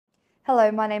Hello,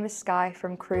 my name is Sky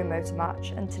from Crewe Motor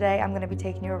Match, and today I'm going to be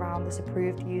taking you around this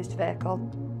approved used vehicle.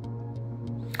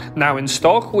 Now in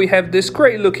stock we have this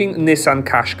great looking Nissan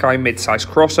Qashqai midsize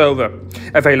crossover,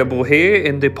 available here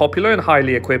in the popular and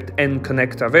highly equipped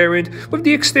N-Connecta variant with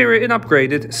the exterior in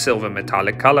upgraded silver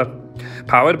metallic colour.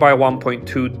 Powered by a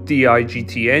 1.2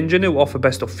 DI-GT engine, it will offer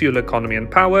best of fuel economy and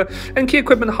power, and key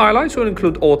equipment highlights will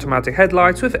include automatic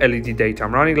headlights with LED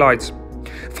daytime running lights.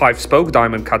 5-spoke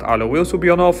diamond cut alloy wheels will be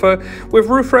on offer, with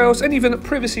roof rails and even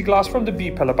privacy glass from the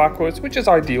B-pillar backwards, which is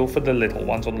ideal for the little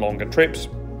ones on longer trips.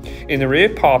 In the rear,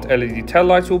 part LED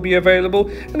taillights will be available,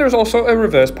 and there is also a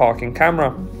reverse parking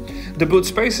camera. The boot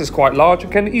space is quite large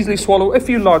and can easily swallow a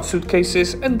few large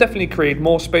suitcases, and definitely create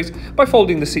more space by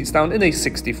folding the seats down in a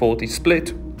 60-40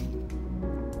 split.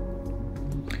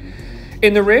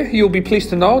 In the rear, you'll be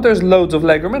pleased to know there's loads of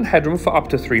legroom and headroom for up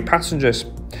to 3 passengers.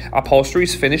 Upholstery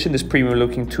is finished in this premium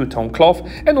looking two-tone cloth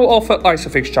and will offer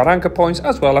Isofix jar anchor points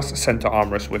as well as center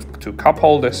armrests with 2 cup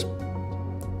holders.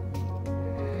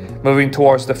 Moving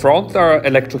towards the front, there are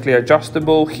electrically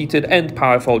adjustable, heated and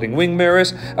power folding wing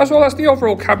mirrors, as well as the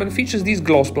overall cabin features these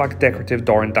gloss black decorative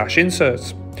door and dash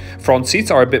inserts. Front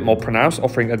seats are a bit more pronounced,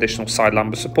 offering additional side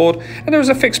lumbar support, and there is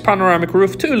a fixed panoramic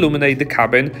roof to illuminate the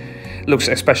cabin. Looks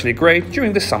especially great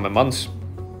during the summer months.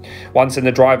 Once in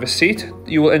the driver's seat,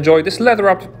 you will enjoy this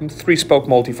leather-up 3-spoke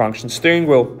multifunction steering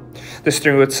wheel. The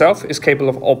steering wheel itself is capable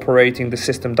of operating the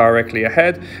system directly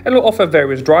ahead and will offer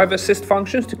various driver assist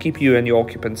functions to keep you and your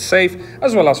occupants safe,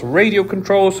 as well as radio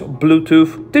controls,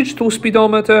 Bluetooth, digital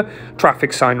speedometer,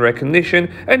 traffic sign recognition,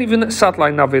 and even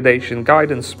satellite navigation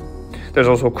guidance. There's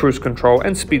also cruise control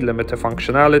and speed limiter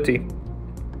functionality.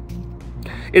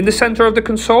 In the center of the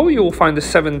console, you will find a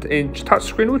 7-inch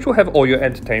touchscreen which will have all your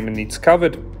entertainment needs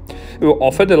covered. It will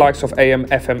offer the likes of AM,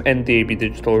 FM and DAB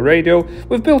digital radio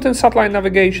with built-in satellite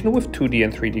navigation with 2D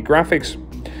and 3D graphics.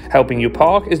 Helping you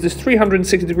park is this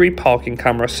 360-degree parking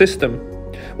camera system.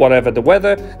 Whatever the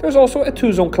weather, there's also a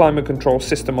 2-zone climate control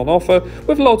system on offer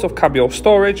with loads of cabio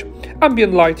storage,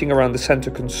 ambient lighting around the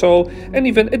center console, and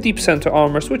even a deep center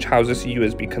armrest which houses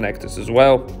USB connectors as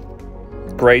well.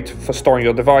 Great for storing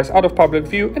your device out of public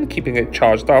view and keeping it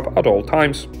charged up at all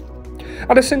times.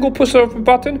 At a single push of a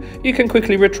button, you can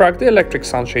quickly retract the electric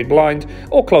sunshade blind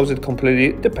or close it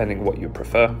completely, depending what you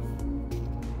prefer.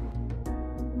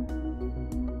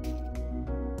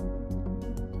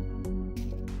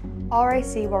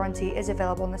 RAC warranty is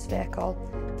available on this vehicle.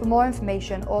 For more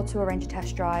information or to arrange a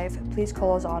test drive, please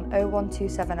call us on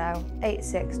 01270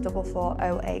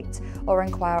 864408 or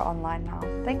inquire online now.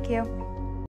 Thank you.